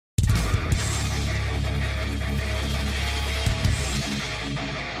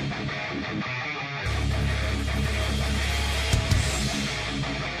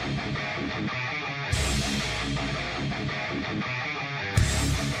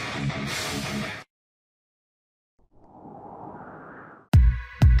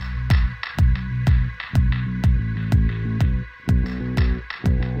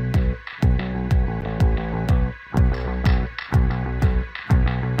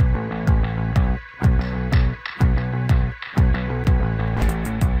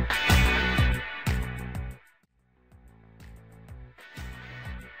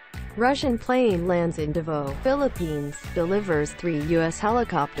Russian plane lands in Davao, Philippines, delivers 3 U.S.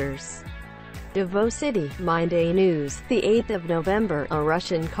 helicopters. Davao City, Monday News, the 8th of November, a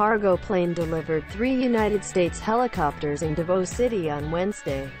Russian cargo plane delivered 3 United States helicopters in Davao City on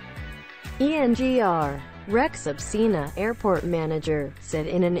Wednesday. Engr. Rex Obsena, airport manager, said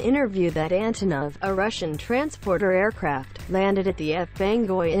in an interview that Antonov, a Russian transporter aircraft, landed at the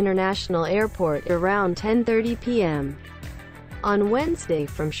Bangoy International Airport around 10:30 p.m. on Wednesday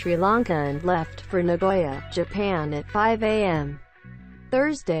from Sri Lanka and left for Nagoya, Japan at 5 a.m.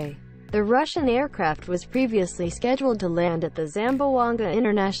 Thursday. The Russian aircraft was previously scheduled to land at the Zamboanga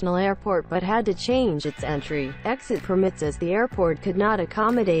International Airport but had to change its entry-exit permits as the airport could not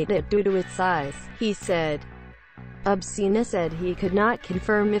accommodate it due to its size, he said. Obsena said he could not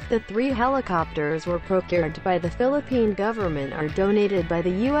confirm if the 3 helicopters were procured by the Philippine government or donated by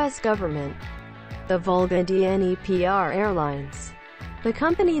the U.S. government. The Volga Dnepr Airlines, the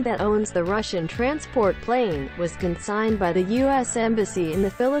company that owns the Russian transport plane, was consigned by the U.S. Embassy in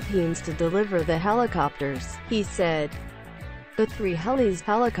the Philippines to deliver the helicopters, he said. The 3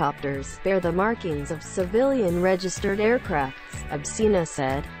 helicopters bear the markings of civilian registered aircrafts, Obsena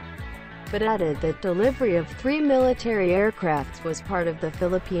said, but added that delivery of 3 military aircrafts was part of the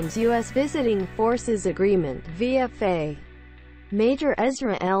Philippines-U.S. Visiting Forces Agreement, VFA. Major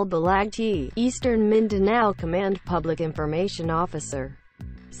Ezra L. Balagti, Eastern Mindanao Command Public Information Officer,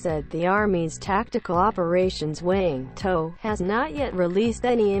 said the Army's Tactical Operations Wing, TO, has not yet released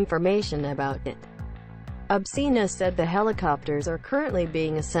any information about it. Obsena said the helicopters are currently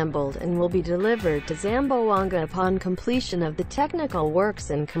being assembled and will be delivered to Zamboanga upon completion of the technical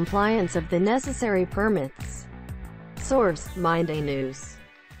works and compliance of the necessary permits. Source: Monday News.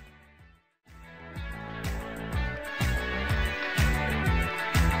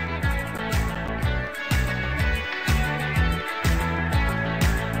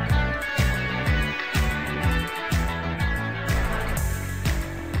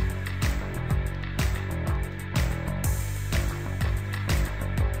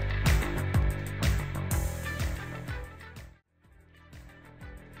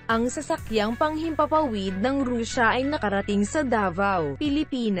 Ang sasakyang panghimpapawid ng Rusya ay nakarating sa Davao,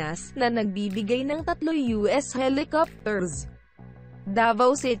 Pilipinas, na nagbibigay ng 3 U.S. helicopters.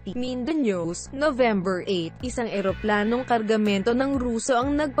 Davao City, Mindanao, November 8, isang eroplanong kargamento ng Ruso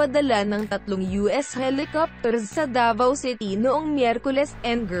ang nagpadala ng 3 U.S. helicopters sa Davao City noong Miyerkules,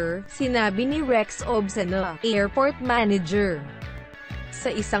 Engr, sinabi ni Rex Obsena, airport manager. Sa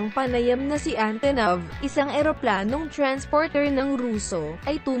isang panayam na si Antonov, isang eroplanong transporter ng Ruso,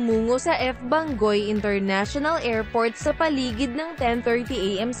 ay tumungo sa Bangoy International Airport sa paligid ng 10:30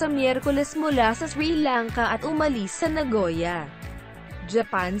 a.m. sa Miyerkules mula sa Sri Lanka at umalis sa Nagoya,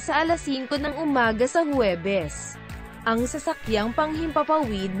 Japan sa alas 5 ng umaga sa Huwebes. Ang sasakyang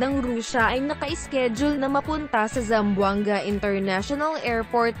panghimpapawid ng Rusya ay naka-schedule na mapunta sa Zamboanga International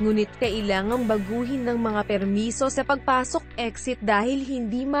Airport ngunit kailangang baguhin ng mga permiso sa pagpasok-exit dahil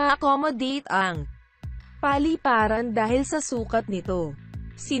hindi ma-accommodate ang paliparan dahil sa sukat nito.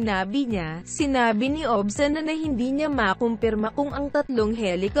 Sinabi ni Obsena na hindi niya makumpirma kung ang 3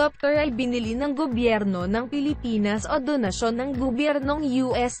 helicopter ay binili ng gobyerno ng Pilipinas o donasyon ng gobyernong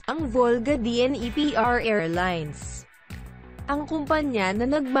US, ang Volga Dnepr Airlines. Ang kumpanya na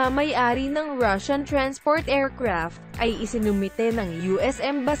nagmamay-ari ng Russian transport aircraft, ay isinumite ng US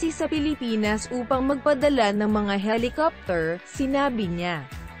Embassy sa Pilipinas upang magpadala ng mga helicopter, sinabi niya.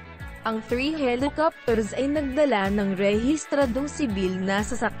 Ang 3 helicopters ay nagdala ng rehistradong sibil na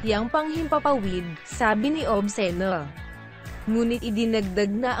sasakyang panghimpapawid, sabi ni Obsena. Ngunit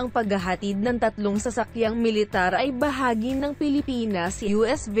idinagdag na ang paghahatid ng 3 sasakyang militar ay bahagi ng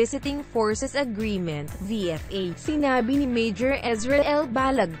Pilipinas-US Visiting Forces Agreement, VFA, sinabi ni Major Ezra L.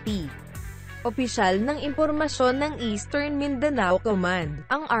 Balagti, opisyal ng impormasyon ng Eastern Mindanao Command,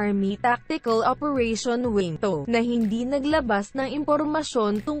 ang Army Tactical Operation Wing, TO, na hindi naglabas ng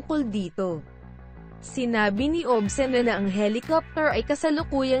impormasyon tungkol dito. Sinabi ni Obsena na ang helicopter ay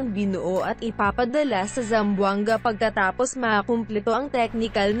kasalukuyang binuo at ipapadala sa Zamboanga pagkatapos makumpleto ang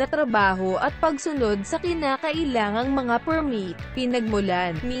technical na trabaho at pagsunod sa kinakailangang mga permit,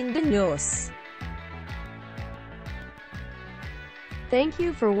 pinagmulan, Mindanao. Thank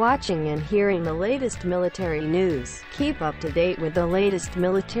you for watching and hearing the latest military news. Keep up to date with the latest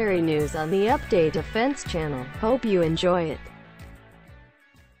military news on the Update Defense channel. Hope you enjoy it.